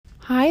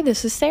Hi,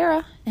 this is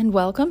Sarah, and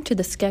welcome to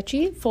the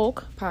Sketchy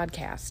Folk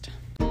Podcast.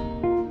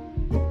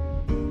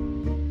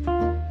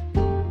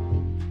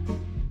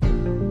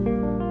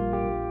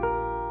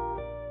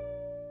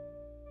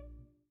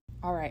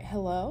 All right,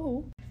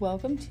 hello.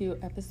 Welcome to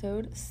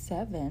episode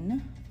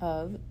 7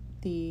 of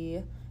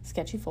the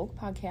Sketchy Folk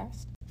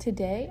Podcast.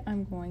 Today,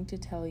 I'm going to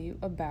tell you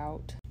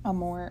about a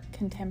more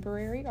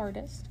contemporary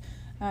artist.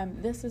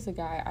 This is a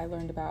guy I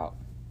learned about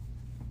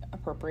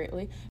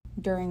appropriately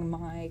during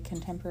my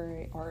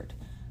contemporary art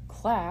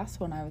class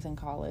when I was in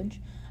college,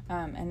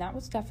 and that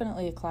was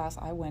definitely a class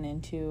I went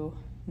into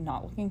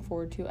not looking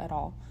forward to at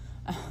all.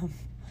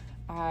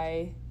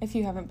 If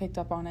you haven't picked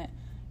up on it,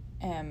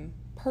 am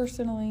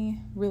personally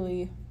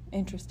really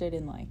interested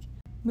in like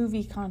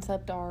movie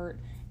concept art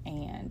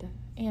and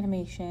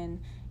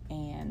animation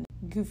and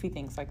goofy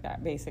things like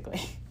that,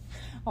 basically.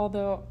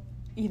 Although,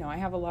 I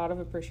have a lot of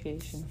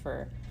appreciation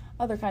for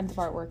other kinds of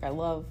artwork. I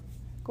love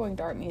going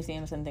to art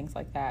museums and things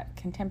like that.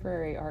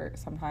 Contemporary art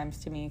sometimes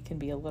to me can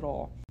be a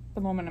little,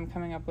 the moment I'm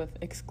coming up with,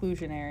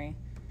 exclusionary,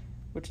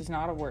 which is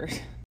not a word.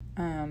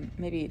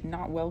 Maybe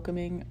not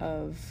welcoming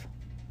of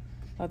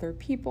other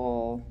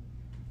people.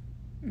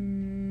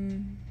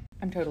 I'm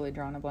totally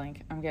drawing a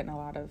blank. I'm getting a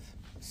lot of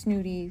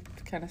snooty,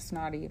 kind of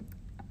snotty,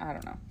 I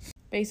don't know.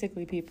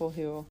 Basically people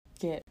who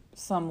get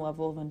some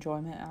level of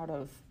enjoyment out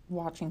of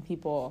watching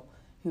people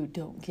who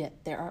don't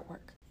get their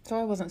artwork. So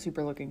I wasn't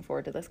super looking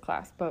forward to this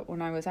class, but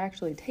when I was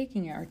actually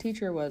taking it, our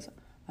teacher was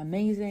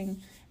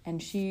amazing,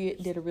 and she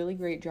did a really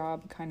great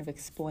job kind of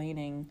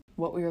explaining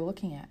what we were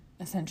looking at,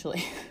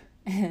 essentially.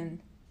 And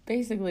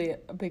basically,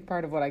 a big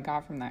part of what I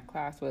got from that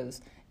class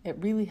was it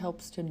really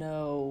helps to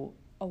know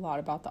a lot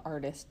about the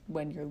artist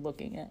when you're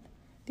looking at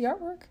the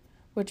artwork,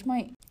 which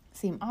might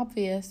seem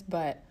obvious,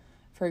 but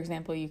for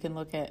example, you can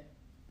look at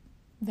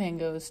Van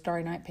Gogh's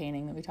Starry Night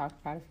painting that we talked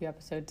about a few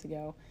episodes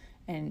ago,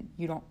 and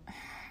you don't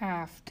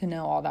have to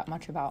know all that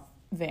much about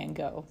Van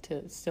Gogh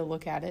to still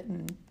look at it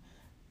and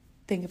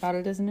think about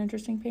it as an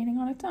interesting painting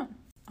on its own.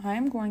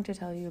 I'm going to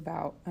tell you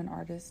about an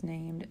artist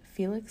named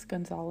Felix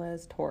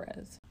Gonzalez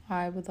Torres.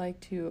 I would like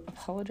to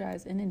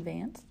apologize in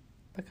advance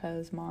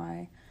because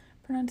my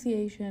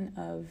pronunciation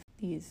of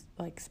these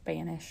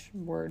Spanish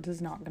words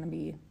is not going to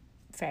be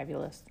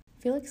fabulous.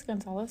 Felix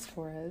Gonzalez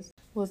Torres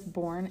was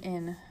born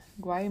in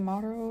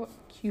Guaymaro,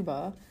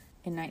 Cuba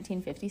in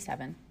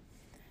 1957.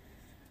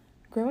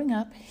 Growing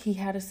up, he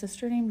had a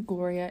sister named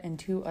Gloria and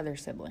 2 other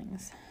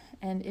siblings.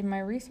 And in my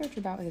research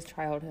about his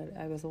childhood,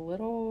 I was a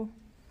little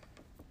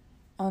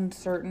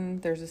uncertain.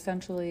 There's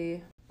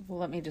essentially,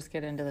 let me just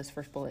get into this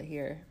first bullet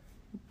here.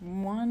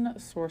 One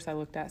source I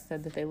looked at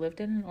said that they lived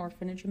in an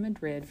orphanage in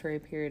Madrid for a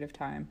period of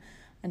time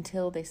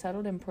until they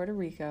settled in Puerto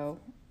Rico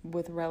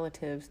with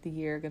relatives the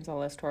year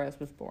Gonzalez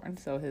Torres was born.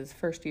 So his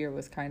first year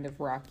was kind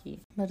of rocky.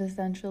 But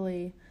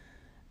essentially,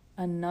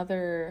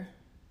 another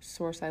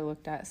source I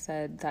looked at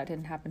said that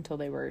didn't happen until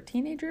they were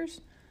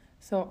teenagers,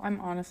 so I'm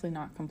honestly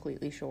not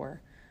completely sure.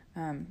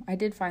 I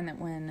did find that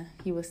when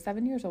he was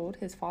 7 years old,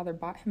 his father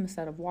bought him a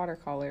set of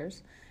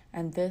watercolors,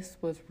 and this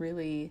was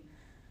really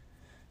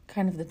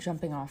kind of the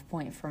jumping off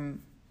point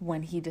from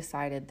when he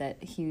decided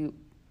that he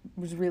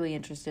was really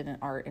interested in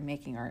art and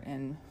making art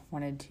and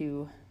wanted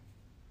to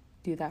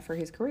do that for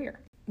his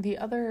career. The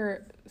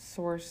other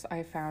source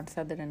I found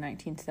said that in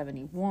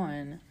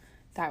 1971,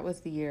 that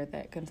was the year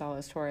that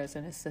Gonzalez Torres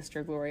and his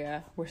sister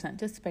Gloria were sent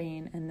to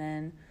Spain, and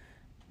then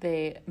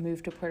they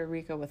moved to Puerto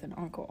Rico with an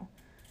uncle.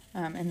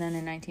 And then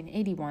in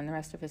 1981, the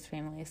rest of his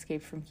family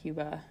escaped from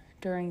Cuba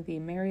during the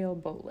Mariel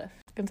boat lift.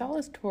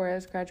 Gonzalez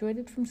Torres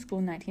graduated from school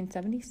in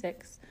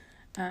 1976.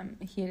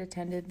 He had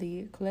attended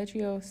the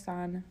Colegio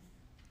San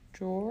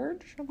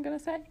George, I'm going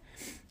to say,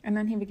 and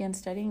then he began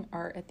studying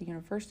art at the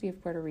University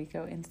of Puerto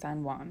Rico in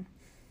San Juan.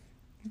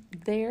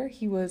 There,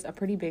 he was a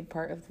pretty big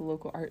part of the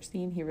local art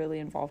scene. He really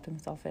involved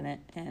himself in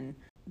it, and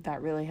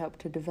that really helped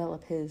to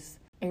develop his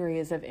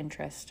areas of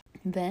interest.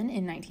 Then,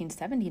 in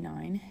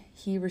 1979,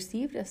 he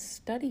received a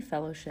study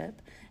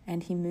fellowship,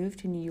 and he moved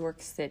to New York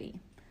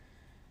City,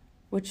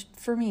 which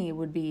for me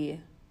would be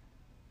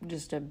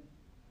just a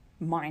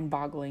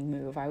mind-boggling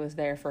move. I was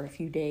there for a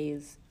few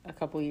days a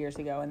couple years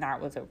ago, and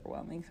that was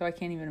overwhelming, so I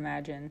can't even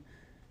imagine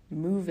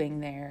moving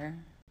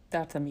there.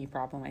 That's a me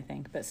problem, I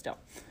think, but still.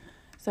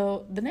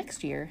 So the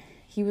next year,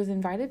 he was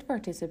invited to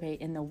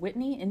participate in the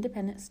Whitney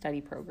Independent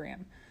Study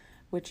Program,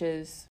 which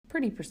is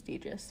pretty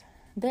prestigious.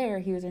 There,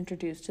 he was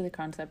introduced to the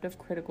concept of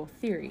critical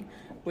theory,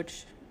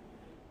 which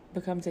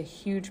becomes a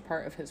huge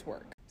part of his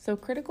work. So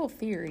critical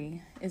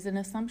theory is an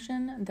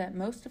assumption that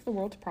most of the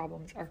world's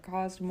problems are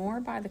caused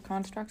more by the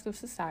constructs of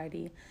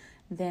society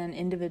than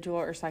individual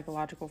or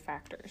psychological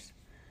factors.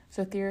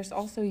 So theorists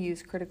also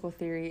use critical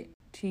theory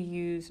to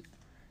use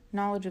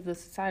knowledge of the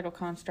societal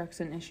constructs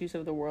and issues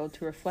of the world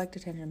to reflect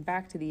attention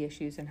back to the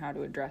issues and how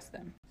to address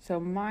them. So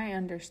my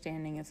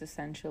understanding is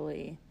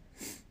essentially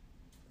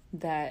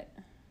that,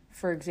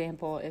 for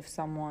example, if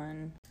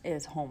someone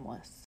is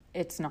homeless,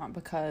 it's not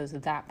because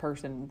that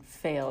person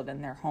failed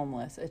and they're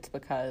homeless. It's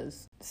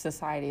because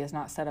society is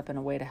not set up in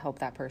a way to help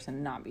that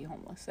person not be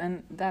homeless.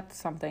 And that's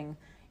something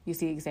you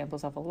see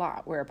examples of a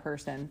lot where a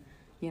person,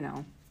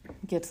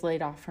 gets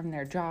laid off from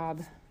their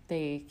job.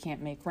 They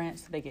can't make rent,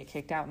 so they get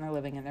kicked out and they're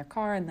living in their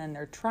car, and then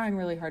they're trying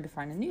really hard to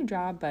find a new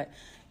job, but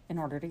in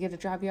order to get a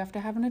job, you have to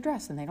have an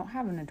address, and they don't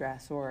have an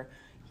address, or,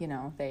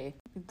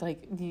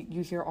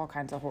 you hear all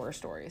kinds of horror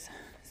stories.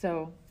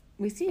 So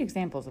we see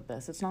examples of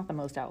this. It's not the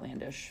most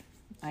outlandish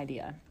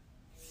idea,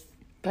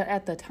 but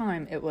at the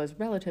time, it was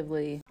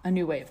relatively a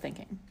new way of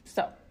thinking.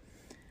 So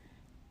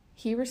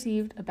he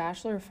received a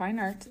Bachelor of Fine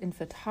Arts in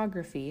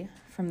Photography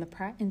from the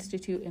Pratt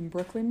Institute in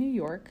Brooklyn, New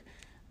York,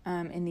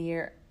 in the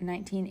year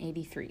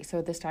 1983. So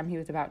at this time, he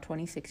was about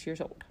 26 years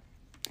old.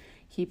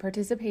 He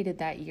participated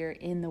that year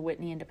in the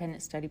Whitney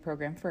Independent Study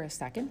Program for a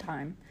second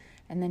time,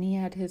 and then he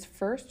had his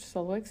first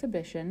solo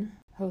exhibition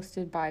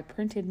hosted by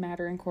Printed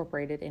Matter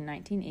Incorporated in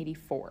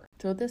 1984.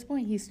 So at this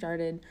point, he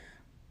started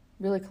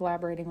really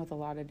collaborating with a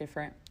lot of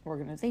different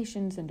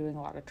organizations and doing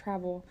a lot of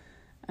travel,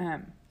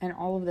 and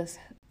all of this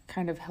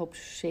kind of helped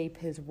shape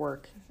his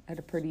work at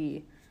a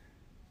pretty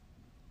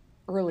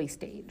early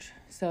stage.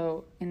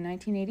 So in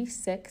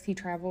 1986, he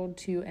traveled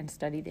to and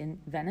studied in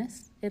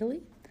Venice,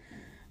 Italy.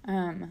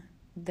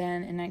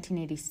 Then in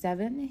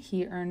 1987,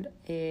 he earned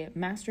a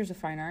Master's of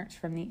Fine Arts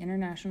from the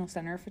International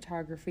Center of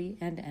Photography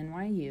and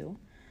NYU.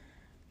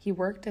 He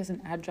worked as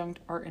an adjunct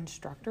art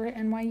instructor at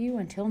NYU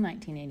until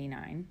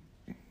 1989.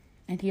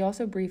 And he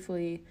also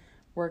briefly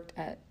worked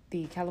at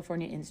the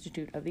California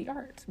Institute of the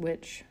Arts,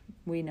 which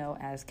we know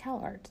as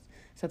CalArts.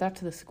 So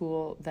that's the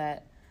school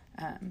that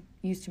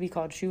used to be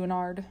called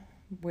Chouinard,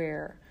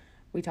 where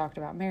we talked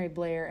about Mary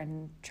Blair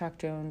and Chuck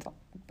Jones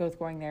both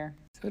going there.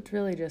 So it's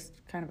really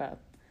just kind of a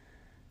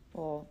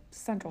little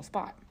central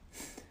spot.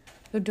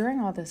 So during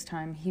all this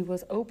time, he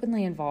was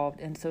openly involved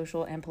in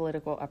social and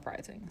political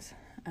uprisings.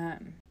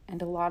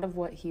 And a lot of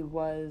what he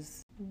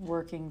was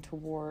working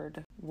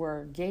toward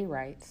were gay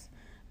rights.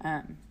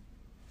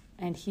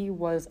 And he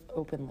was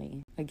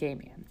openly a gay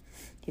man.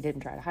 He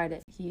didn't try to hide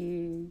it.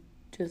 He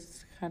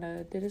just kind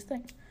of did his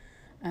thing.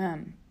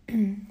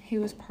 He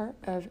was part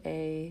of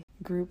a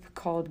group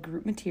called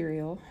Group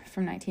Material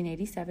from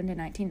 1987 to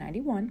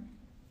 1991.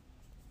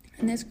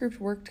 And this group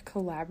worked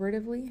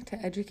collaboratively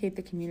to educate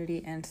the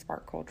community and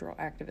spark cultural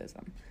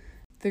activism.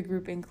 The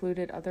group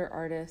included other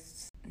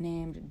artists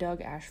named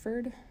Doug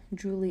Ashford,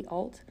 Julie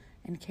Alt,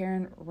 and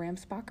Karen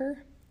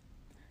Ramsbacher.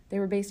 They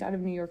were based out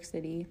of New York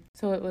City,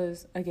 so it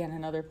was, again,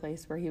 another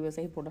place where he was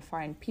able to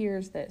find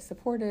peers that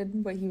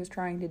supported what he was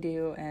trying to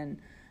do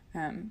and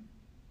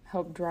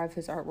help drive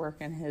his artwork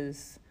and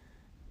his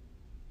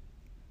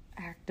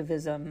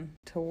activism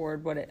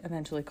toward what it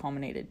eventually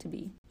culminated to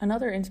be.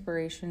 Another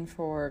inspiration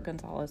for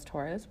González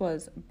Torres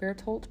was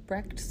Bertolt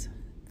Brecht's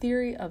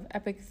theory of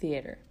epic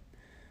theater.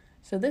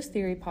 So this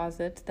theory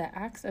posits that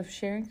acts of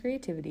sharing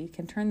creativity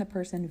can turn the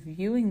person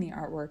viewing the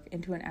artwork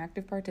into an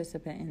active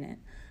participant in it,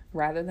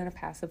 rather than a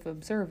passive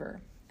observer,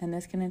 and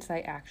this can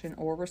incite action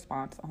or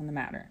response on the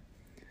matter.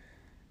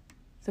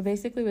 So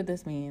basically what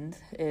this means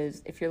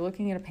is if you're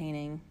looking at a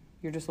painting,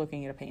 you're just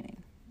looking at a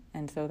painting.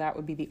 And so that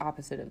would be the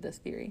opposite of this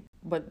theory.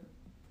 But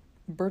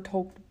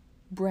Bertolt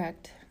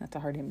Brecht, that's a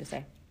hard name to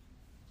say,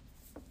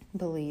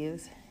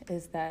 believes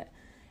is that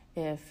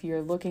if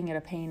you're looking at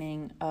a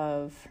painting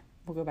of,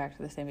 we'll go back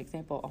to the same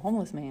example, a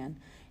homeless man,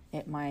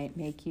 it might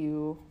make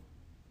you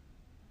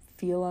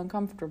feel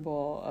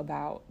uncomfortable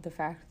about the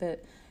fact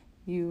that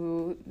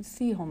you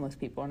see homeless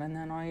people, and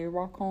then on your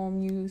walk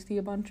home, you see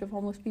a bunch of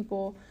homeless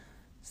people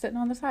sitting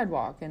on the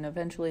sidewalk, and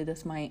eventually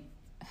this might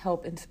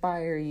help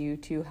inspire you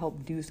to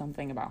help do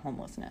something about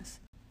homelessness.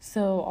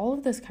 So all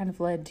of this kind of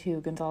led to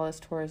González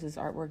Torres'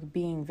 artwork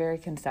being very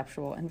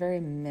conceptual and very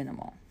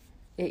minimal.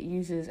 It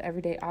uses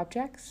everyday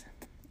objects,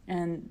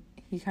 and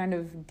he kind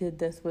of did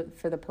this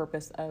for the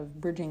purpose of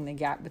bridging the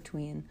gap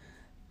between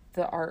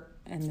the art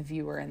and the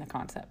viewer and the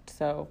concept.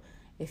 So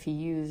if he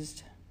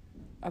used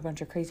a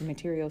bunch of crazy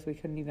materials we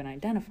couldn't even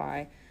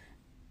identify,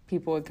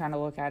 people would kind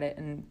of look at it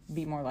and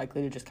be more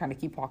likely to just kind of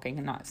keep walking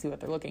and not see what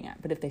they're looking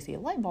at. But if they see a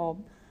light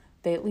bulb,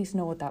 they at least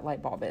know what that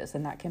light bulb is,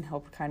 and that can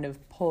help kind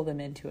of pull them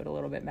into it a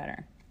little bit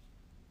better.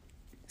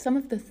 Some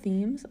of the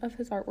themes of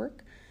his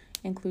artwork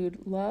include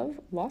love,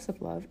 loss of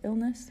love,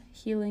 illness,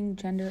 healing,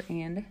 gender,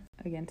 and,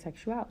 again,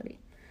 sexuality.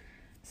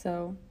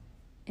 So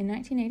in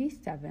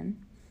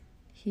 1987,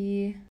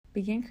 he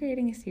began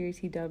creating a series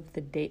he dubbed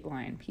the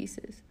Dateline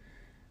pieces.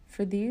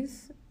 For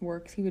these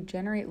works, he would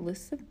generate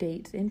lists of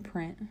dates in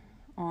print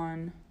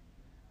on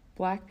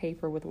black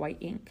paper with white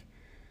ink,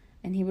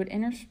 and he would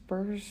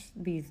intersperse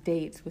these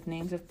dates with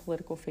names of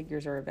political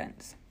figures or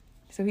events.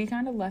 So he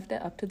kind of left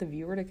it up to the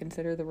viewer to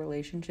consider the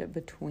relationship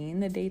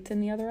between the dates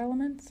and the other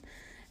elements,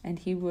 and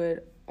he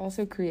would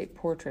also create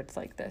portraits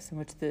like this, in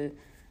which the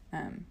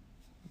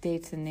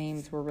dates and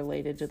names were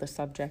related to the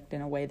subject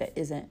in a way that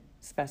isn't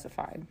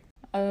specified.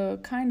 A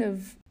kind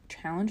of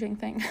challenging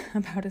thing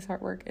about his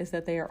artwork is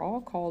that they are all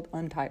called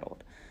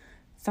untitled.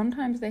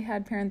 Sometimes they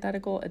had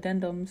parenthetical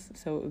addendums,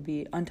 so it would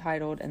be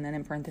untitled, and then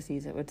in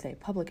parentheses it would say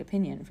public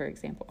opinion, for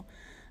example.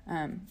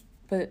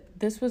 But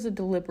this was a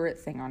deliberate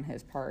thing on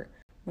his part,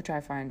 which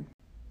I find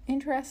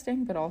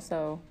interesting, but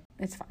also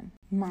it's fine.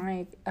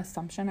 My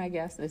assumption, I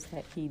guess, is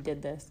that he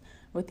did this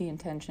with the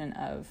intention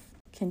of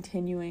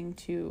continuing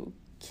to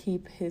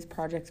keep his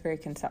projects very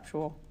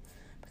conceptual,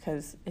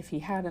 because if he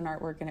had an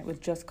artwork and it was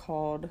just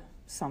called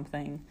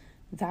something,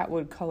 that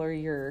would color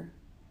your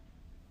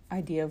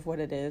idea of what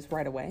it is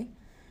right away,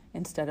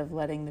 instead of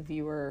letting the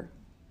viewer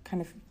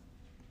kind of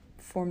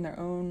form their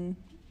own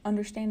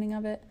understanding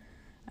of it.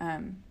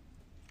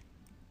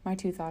 My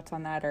two thoughts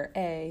on that are,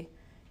 A,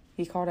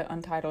 he called it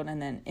Untitled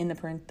and then in the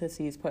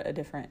parentheses put a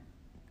different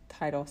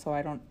title,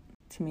 so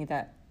to me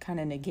that kind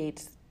of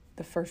negates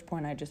the first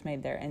point I just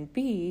made there. And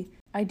B,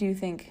 I do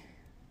think,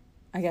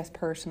 I guess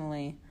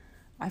personally,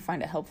 I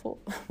find it helpful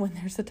when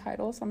there's a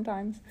title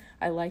sometimes.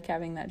 I like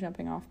having that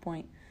jumping off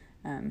point.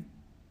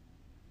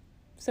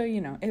 So,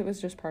 it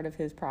was just part of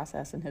his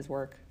process and his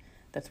work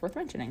that's worth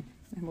mentioning,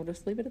 and we'll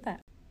just leave it at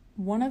that.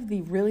 One of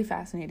the really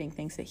fascinating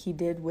things that he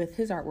did with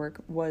his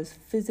artwork was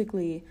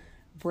physically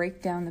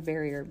break down the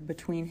barrier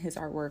between his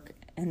artwork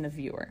and the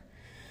viewer.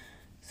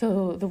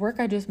 So the work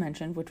I just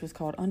mentioned, which was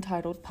called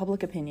Untitled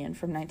Public Opinion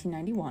from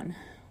 1991,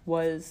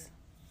 was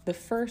the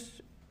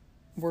first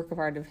work of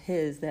art of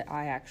his that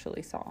I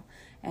actually saw.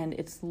 And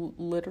it's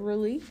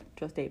literally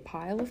just a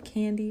pile of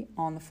candy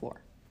on the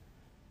floor.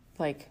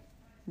 Like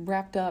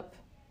wrapped up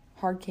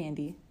hard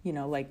candy,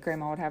 like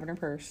grandma would have in her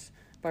purse,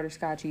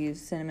 butterscotchies,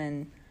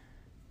 cinnamon,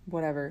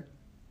 whatever,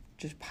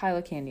 just pile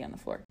of candy on the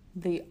floor.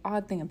 The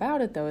odd thing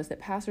about it, though, is that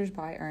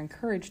passersby are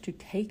encouraged to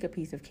take a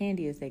piece of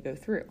candy as they go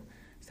through.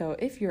 So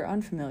if you're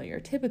unfamiliar,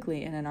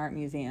 typically in an art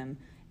museum,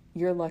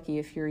 you're lucky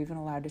if you're even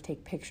allowed to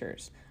take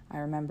pictures. I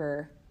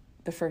remember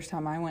the first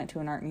time I went to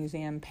an art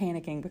museum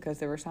panicking because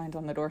there were signs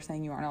on the door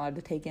saying you aren't allowed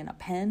to take in a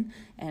pen,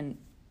 and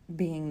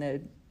being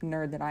the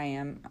nerd that I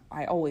am,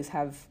 I always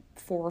have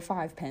 4 or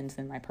 5 pens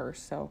in my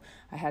purse, so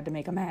I had to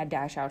make a mad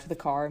dash out to the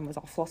car and was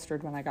all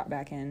flustered when I got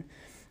back in.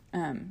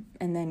 And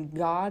then,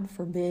 God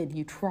forbid,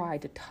 you try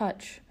to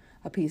touch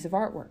a piece of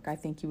artwork. I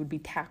think you would be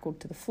tackled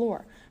to the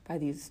floor by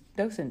these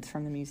docents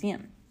from the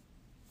museum.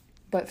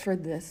 But for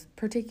this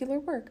particular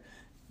work,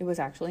 it was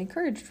actually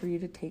encouraged for you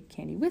to take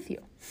candy with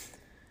you.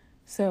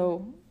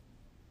 So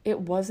it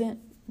wasn't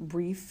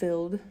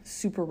refilled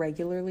super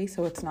regularly,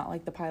 so it's not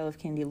like the pile of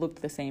candy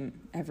looked the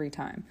same every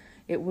time.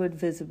 It would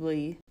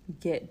visibly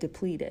get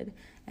depleted,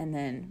 and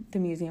then the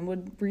museum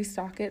would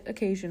restock it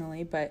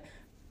occasionally, but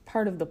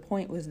part of the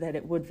point was that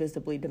it would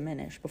visibly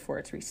diminish before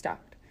it's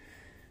restocked.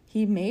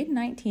 He made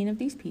 19 of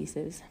these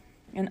pieces,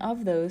 and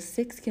of those,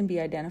 6 can be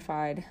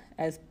identified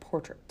as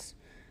portraits.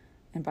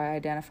 And by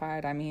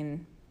identified, I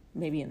mean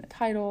maybe in the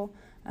title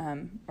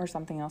or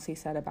something else he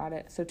said about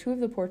it. So 2 of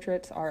the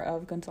portraits are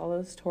of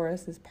Gonzalez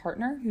Torres'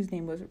 partner, whose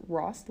name was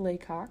Ross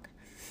Laycock.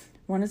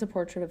 One is a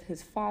portrait of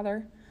his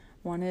father.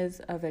 One is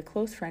of a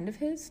close friend of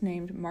his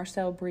named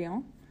Marcel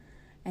Brion.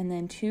 And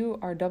then 2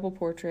 are double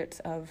portraits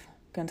of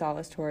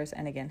Gonzalez Torres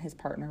and, again, his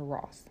partner,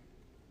 Ross.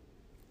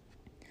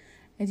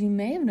 As you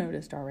may have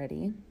noticed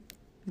already,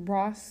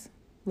 Ross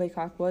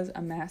Laycock was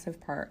a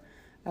massive part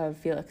of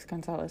Felix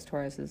Gonzalez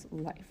Torres'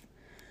 life.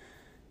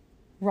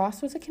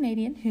 Ross was a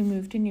Canadian who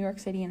moved to New York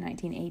City in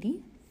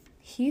 1980.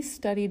 He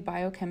studied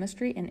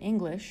biochemistry and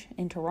English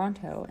in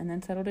Toronto and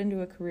then settled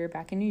into a career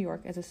back in New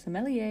York as a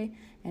sommelier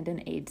and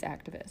an AIDS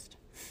activist.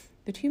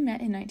 The two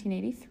met in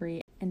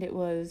 1983, and it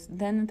was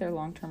then that their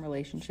long-term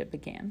relationship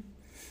began.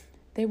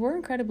 They were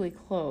incredibly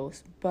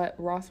close, but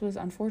Ross was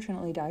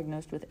unfortunately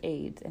diagnosed with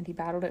AIDS, and he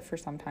battled it for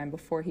some time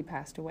before he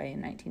passed away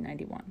in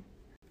 1991.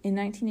 In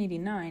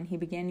 1989, he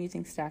began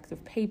using stacks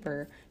of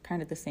paper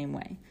kind of the same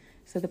way.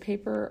 So the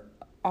paper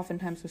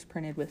oftentimes was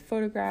printed with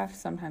photographs,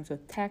 sometimes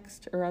with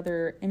text or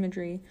other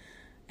imagery,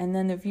 and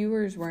then the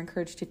viewers were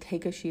encouraged to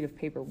take a sheet of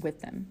paper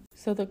with them.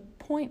 So the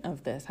point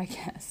of this, I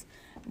guess,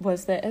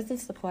 was that as the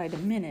supply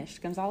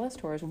diminished, Gonzalez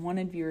Torres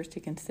wanted viewers to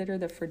consider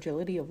the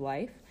fragility of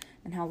life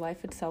and how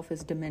life itself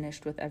is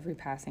diminished with every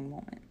passing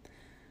moment.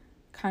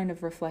 Kind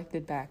of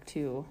reflected back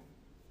to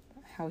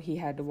how he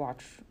had to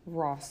watch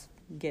Ross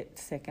get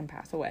sick and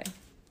pass away.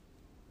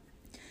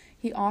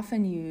 He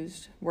often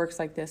used works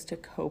like this to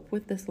cope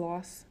with this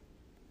loss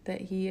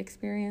that he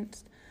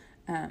experienced,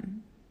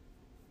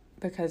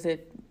 because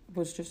it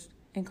was just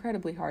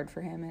incredibly hard for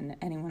him and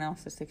anyone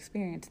else that's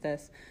experienced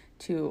this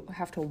to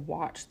have to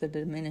watch the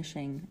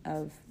diminishing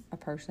of a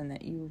person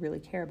that you really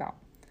care about.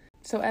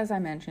 So as I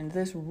mentioned,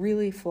 this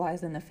really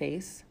flies in the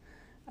face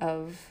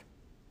of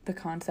the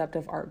concept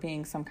of art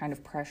being some kind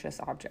of precious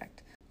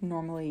object.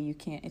 Normally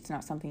it's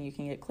not something you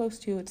can get close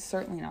to. It's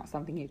certainly not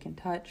something you can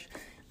touch.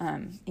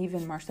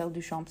 Even Marcel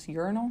Duchamp's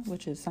urinal,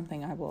 which is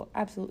something I will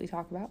absolutely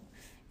talk about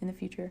in the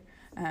future,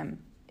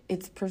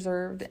 it's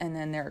preserved, and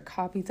then there are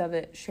copies of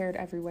it shared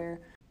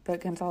everywhere.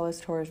 But Gonzalez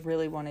Torres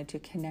really wanted to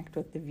connect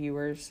with the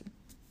viewers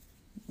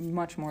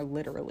much more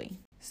literally.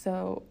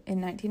 So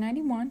in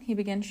 1991, he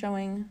began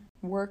showing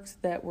works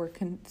that were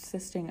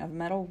consisting of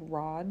metal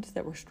rods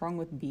that were strung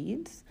with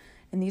beads,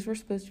 and these were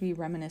supposed to be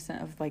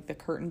reminiscent of like the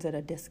curtains at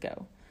a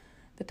disco.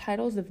 The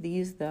titles of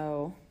these,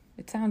 though,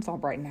 it sounds all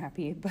bright and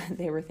happy, but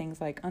they were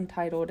things like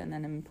Untitled and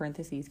then in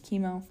parentheses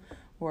Chemo,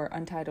 or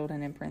Untitled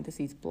and in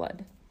parentheses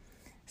Blood.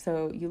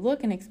 So you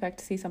look and expect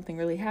to see something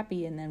really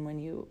happy, and then when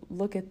you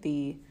look at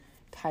the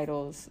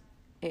titles,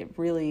 it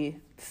really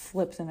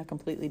flips in a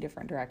completely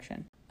different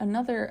direction.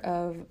 Another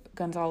of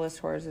González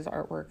Torres'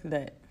 artwork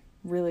that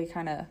really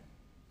kind of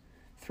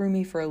threw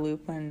me for a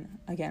loop when,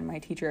 again, my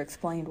teacher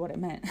explained what it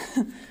meant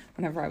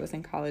whenever I was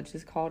in college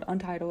is called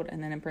Untitled,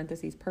 and then in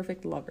parentheses,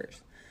 Perfect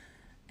Lovers.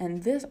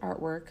 And this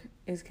artwork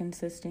is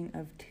consisting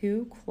of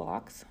 2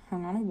 clocks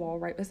hung on a wall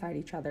right beside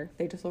each other.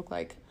 They just look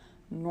like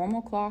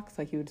normal clocks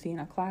like you would see in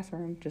a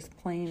classroom, just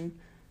plain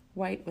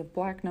white with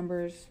black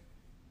numbers,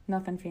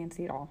 nothing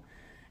fancy at all.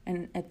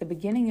 And at the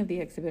beginning of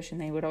the exhibition,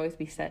 they would always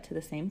be set to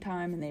the same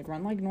time, and they'd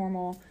run like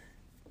normal.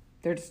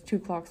 They're just 2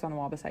 clocks on the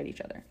wall beside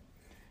each other.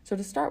 So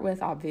to start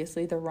with,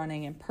 obviously, they're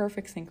running in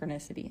perfect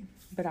synchronicity.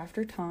 But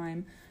after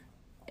time,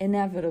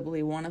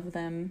 inevitably, one of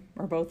them,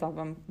 or both of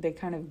them, they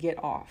kind of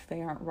get off.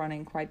 They aren't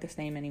running quite the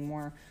same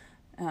anymore.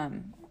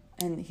 And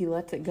he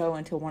lets it go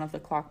until one of the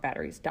clock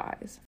batteries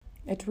dies.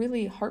 It's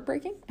really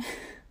heartbreaking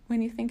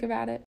when you think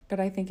about it, but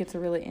I think it's a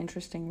really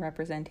interesting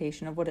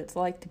representation of what it's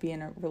like to be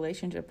in a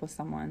relationship with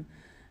someone,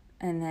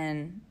 and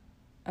then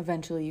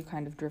eventually you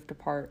kind of drift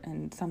apart,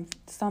 and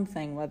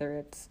something, whether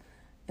it's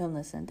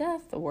illness and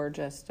death or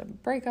just a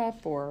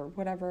breakup or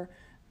whatever,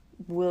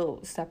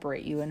 will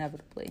separate you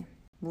inevitably.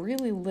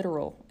 Really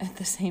literal at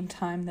the same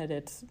time that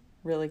it's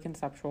really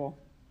conceptual,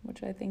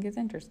 which I think is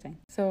interesting.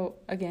 So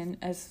again,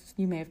 as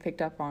you may have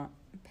picked up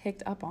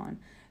on,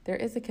 there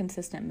is a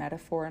consistent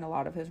metaphor in a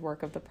lot of his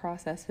work of the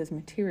process his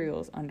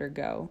materials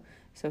undergo.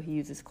 So he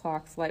uses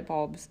clocks, light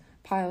bulbs,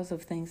 piles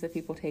of things that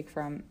people take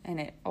from, and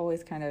it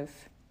always kind of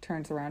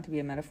turns around to be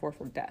a metaphor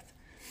for death,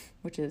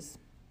 which is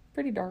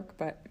pretty dark,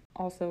 but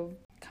also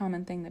a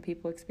common thing that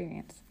people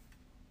experience.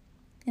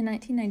 In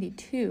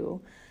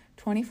 1992,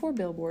 24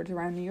 billboards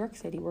around New York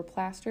City were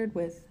plastered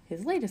with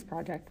his latest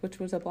project, which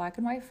was a black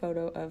and white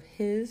photo of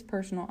his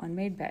personal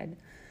unmade bed,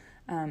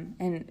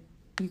 and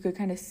you could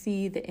kind of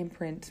see the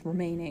imprints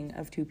remaining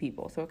of 2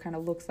 people. So it kind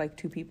of looks like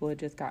 2 people had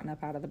just gotten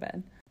up out of the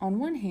bed. On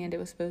one hand, it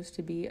was supposed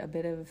to be a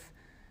bit of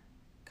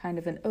kind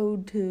of an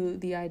ode to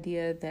the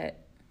idea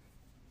that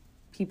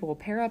people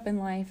pair up in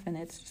life, and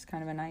it's just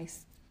kind of a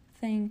nice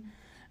thing.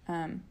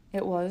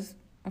 It was,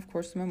 of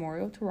course, a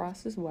memorial to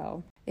Ross as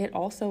well. It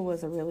also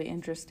was a really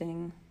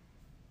interesting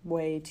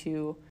way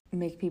to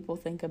make people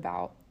think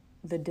about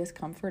the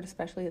discomfort,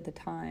 especially at the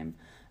time,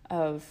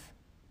 of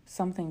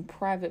something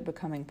private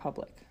becoming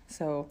public.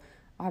 So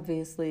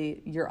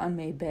obviously your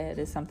unmade bed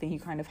is something you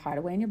kind of hide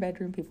away in your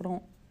bedroom. People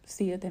don't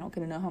see it. They don't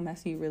get to know how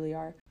messy you really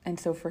are. And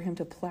so for him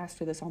to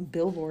plaster this on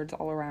billboards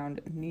all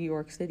around New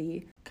York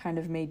City kind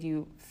of made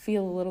you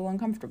feel a little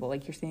uncomfortable,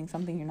 like you're seeing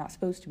something you're not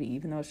supposed to be,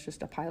 even though it's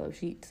just a pile of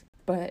sheets.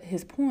 But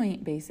his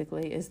point,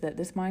 basically, is that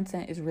this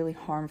mindset is really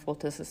harmful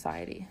to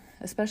society,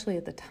 especially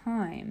at the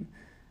time.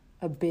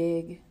 A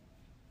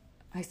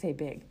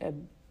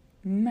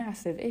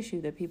massive issue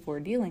that people were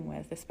dealing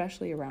with,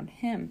 especially around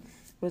him,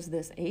 was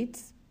this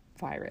AIDS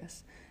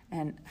virus.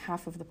 And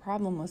half of the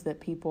problem was that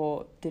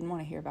people didn't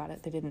want to hear about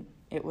it.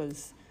 It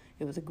was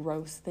a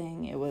gross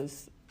thing. It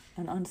was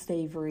an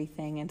unsavory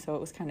thing. And so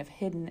it was kind of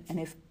hidden. And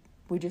if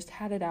we just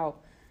had it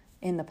out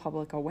in the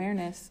public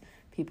awareness,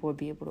 people would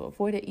be able to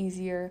avoid it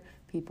easier.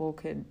 People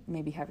could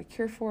maybe have a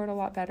cure for it a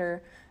lot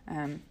better.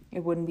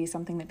 It wouldn't be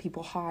something that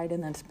people hide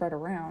and then spread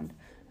around.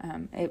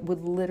 It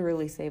would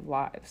literally save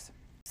lives.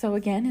 So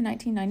again, in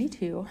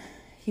 1992,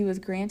 he was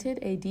granted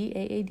a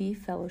DAAD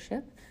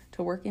fellowship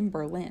to work in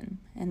Berlin.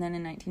 And then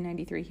in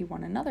 1993, he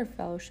won another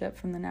fellowship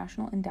from the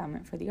National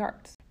Endowment for the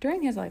Arts.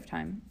 During his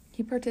lifetime,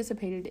 he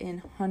participated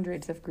in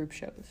hundreds of group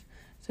shows.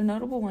 So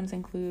notable ones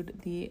include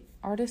the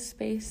Artist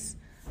Space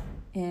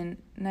in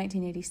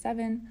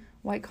 1987,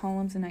 White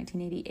Columns in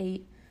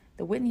 1988,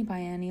 the Whitney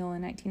Biennial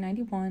in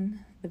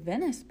 1991, the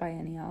Venice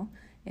Biennial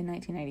in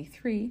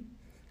 1993,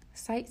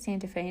 Site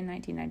Santa Fe in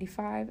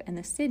 1995, and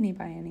the Sydney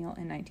Biennial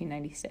in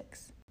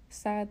 1996.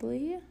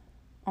 Sadly,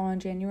 on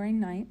January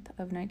 9th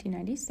of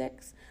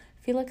 1996,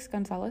 Felix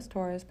González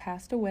Torres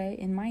passed away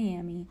in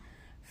Miami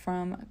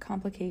from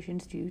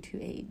complications due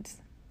to AIDS.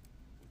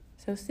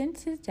 So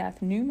since his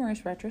death,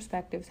 numerous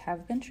retrospectives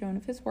have been shown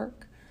of his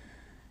work,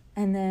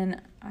 and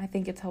then I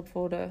think it's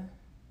helpful to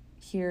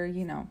hear,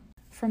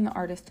 from the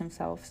artist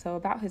himself. So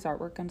about his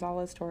artwork,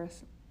 González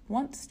Torres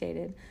once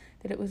stated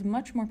that it was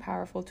much more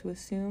powerful to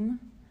assume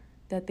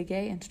that the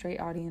gay and straight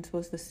audience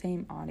was the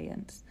same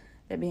audience,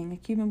 that being a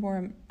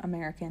Cuban-born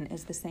American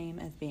is the same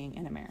as being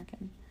an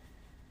American.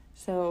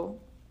 So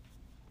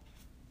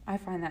I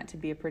find that to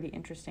be a pretty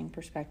interesting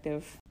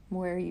perspective,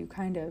 where you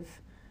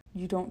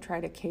don't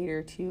try to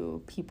cater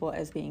to people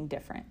as being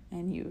different,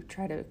 and you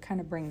try to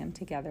kind of bring them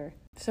together.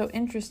 So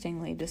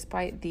interestingly,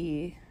 despite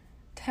the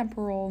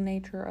temporal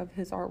nature of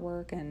his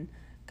artwork and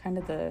kind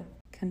of the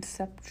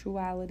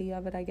conceptuality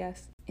of it, I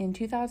guess, in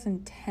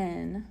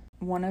 2010,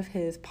 one of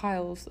his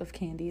piles of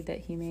candy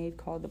that he made,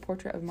 called The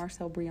Portrait of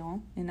Marcel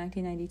Briand in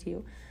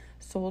 1992,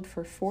 sold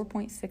for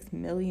 $4.6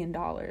 million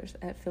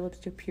at Phillips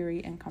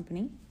Dupuy and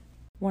Company.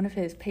 One of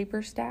his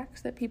paper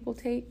stacks that people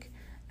take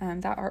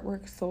That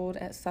artwork sold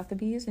at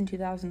Sotheby's in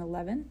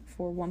 2011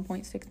 for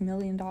 $1.6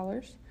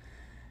 million.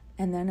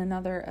 And then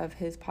another of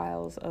his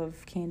piles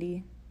of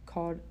candy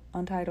called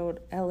Untitled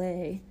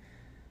LA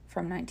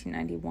from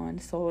 1991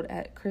 sold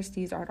at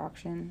Christie's art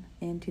auction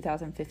in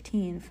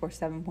 2015 for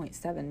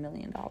 $7.7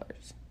 million.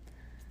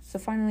 So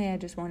finally, I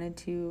just wanted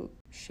to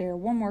share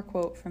one more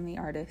quote from the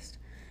artist.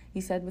 He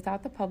said,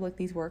 "Without the public,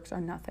 these works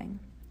are nothing.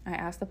 I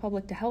ask the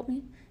public to help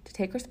me, to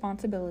take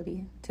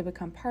responsibility, to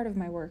become part of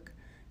my work,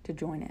 to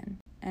join in."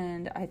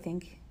 And I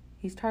think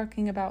he's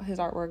talking about his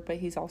artwork, but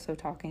he's also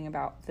talking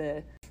about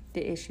the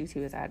issues he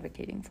was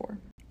advocating for.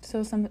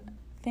 So some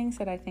things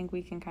that I think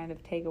we can kind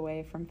of take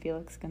away from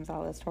Felix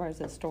Gonzalez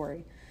Torres'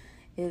 story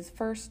is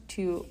first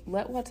to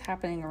let what's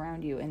happening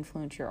around you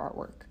influence your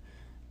artwork.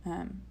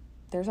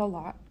 There's a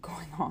lot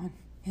going on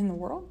in the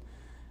world.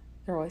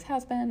 There always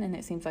has been, and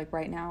it seems like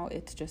right now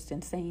it's just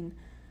insane.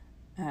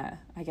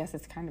 I guess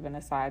it's kind of an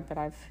aside, but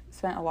I've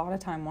spent a lot of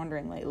time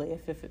wondering lately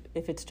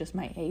if it's just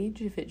my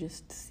age, if it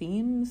just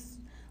seems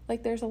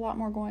like there's a lot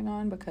more going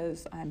on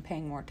because I'm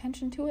paying more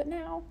attention to it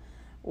now,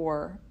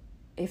 or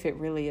if it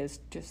really is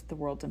just the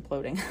world's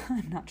imploding.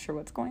 I'm not sure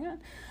what's going on.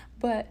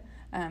 But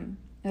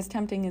as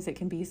tempting as it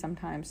can be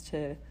sometimes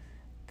to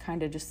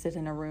kind of just sit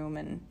in a room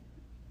and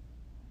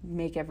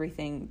make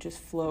everything just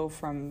flow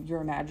from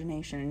your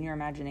imagination and your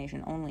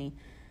imagination only,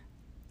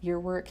 your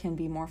work can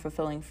be more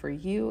fulfilling for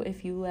you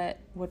if you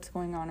let what's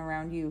going on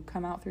around you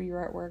come out through your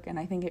artwork. And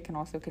I think it can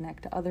also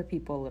connect to other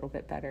people a little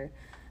bit better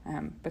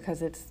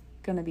because it's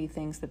going to be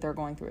things that they're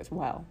going through as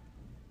well.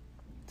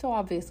 So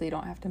obviously you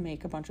don't have to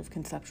make a bunch of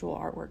conceptual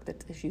artwork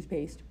that's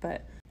issues-based,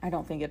 but I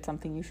don't think it's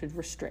something you should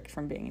restrict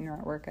from being in your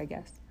artwork, I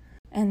guess.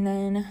 And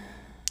then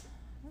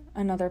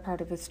another part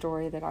of his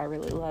story that I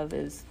really love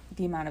is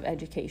the amount of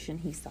education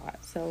he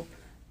sought. So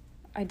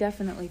I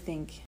definitely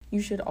think you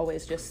should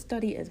always just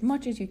study as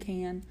much as you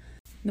can.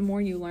 The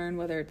more you learn,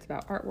 whether it's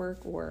about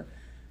artwork or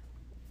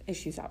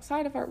issues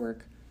outside of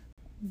artwork,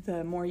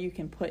 the more you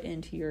can put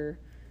into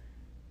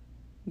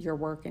your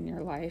work and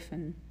your life.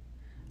 And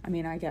I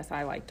mean, I guess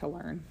I like to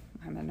learn.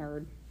 I'm a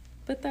nerd,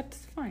 but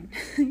that's fine,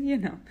 you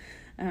know.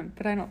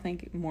 But I don't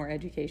think more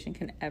education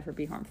can ever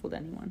be harmful to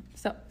anyone.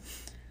 So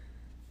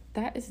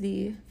that is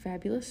the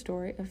fabulous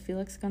story of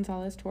Felix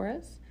Gonzalez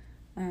Torres.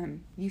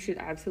 You should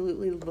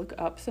absolutely look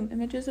up some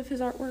images of his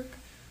artwork.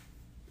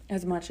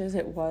 As much as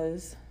it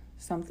was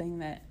something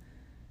that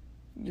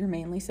you're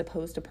mainly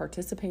supposed to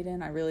participate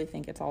in, I really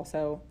think it's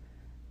also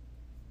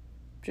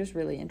just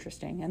really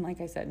interesting. And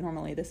like I said,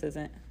 normally this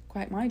isn't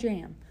quite my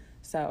jam.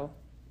 So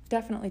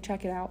definitely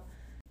check it out.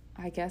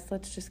 I guess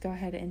let's just go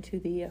ahead into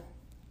the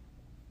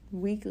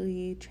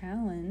weekly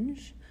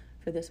challenge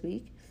for this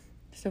week.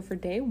 So for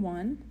day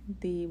 1,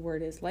 the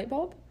word is light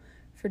bulb.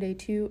 For day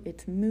 2,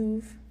 it's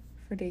move.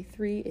 For day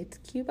 3, it's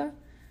Cuba.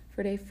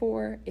 For day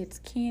 4, it's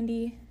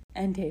candy.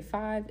 And day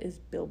 5 is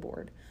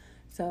billboard.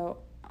 So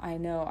I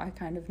know I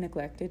kind of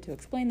neglected to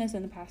explain this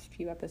in the past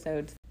few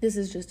episodes. This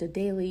is just a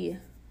daily,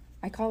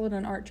 I call it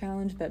an art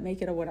challenge, but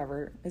make it a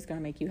whatever is going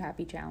to make you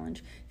happy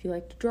challenge. If you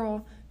like to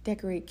draw,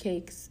 decorate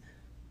cakes,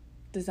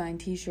 design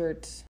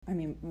t-shirts, I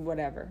mean,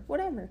 whatever.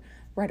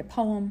 Write a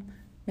poem,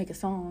 make a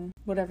song,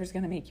 whatever's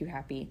going to make you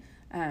happy.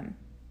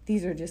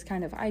 These are just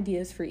kind of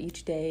ideas for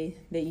each day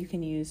that you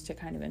can use to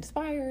kind of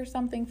inspire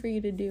something for you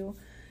to do.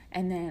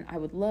 And then I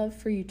would love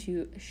for you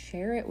to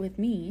share it with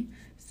me.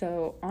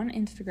 So on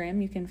Instagram,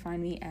 you can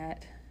find me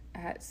at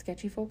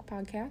Sketchy Folk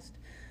Podcast.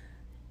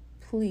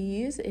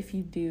 Please, if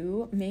you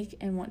do make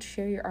and want to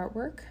share your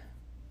artwork,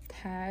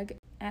 tag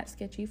at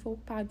Sketchy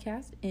Folk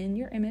Podcast in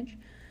your image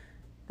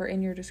or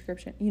in your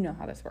description. You know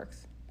how this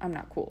works. I'm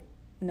not cool.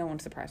 No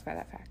one's surprised by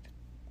that fact.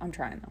 I'm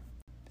trying though.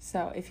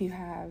 So if you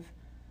have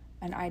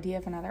an idea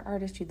of another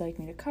artist you'd like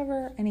me to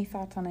cover, any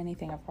thoughts on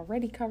anything I've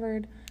already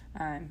covered,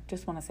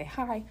 just want to say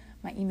hi.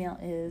 My email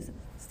is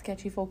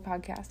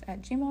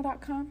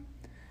sketchyfolkpodcast@gmail.com.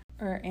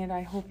 And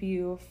I hope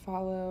you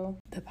follow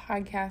the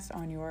podcast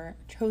on your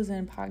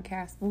chosen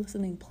podcast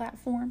listening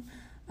platform.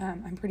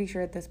 I'm pretty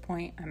sure at this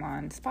point I'm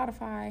on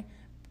Spotify,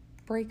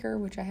 Breaker,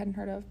 which I hadn't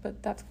heard of,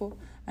 but that's cool.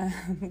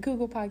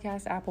 Google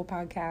Podcasts, Apple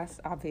Podcasts,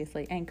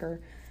 obviously Anchor.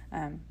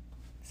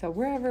 So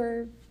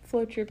wherever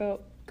floats your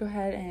boat, go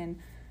ahead and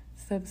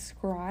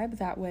subscribe.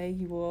 That way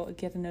you will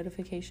get a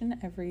notification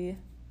every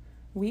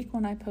week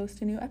when I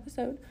post a new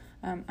episode.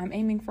 I'm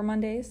aiming for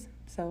Mondays,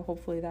 so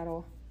hopefully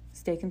that'll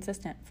stay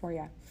consistent for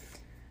you.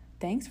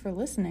 Thanks for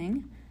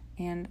listening,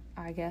 and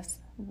I guess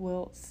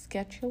we'll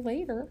sketch you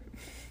later.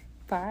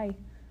 Bye.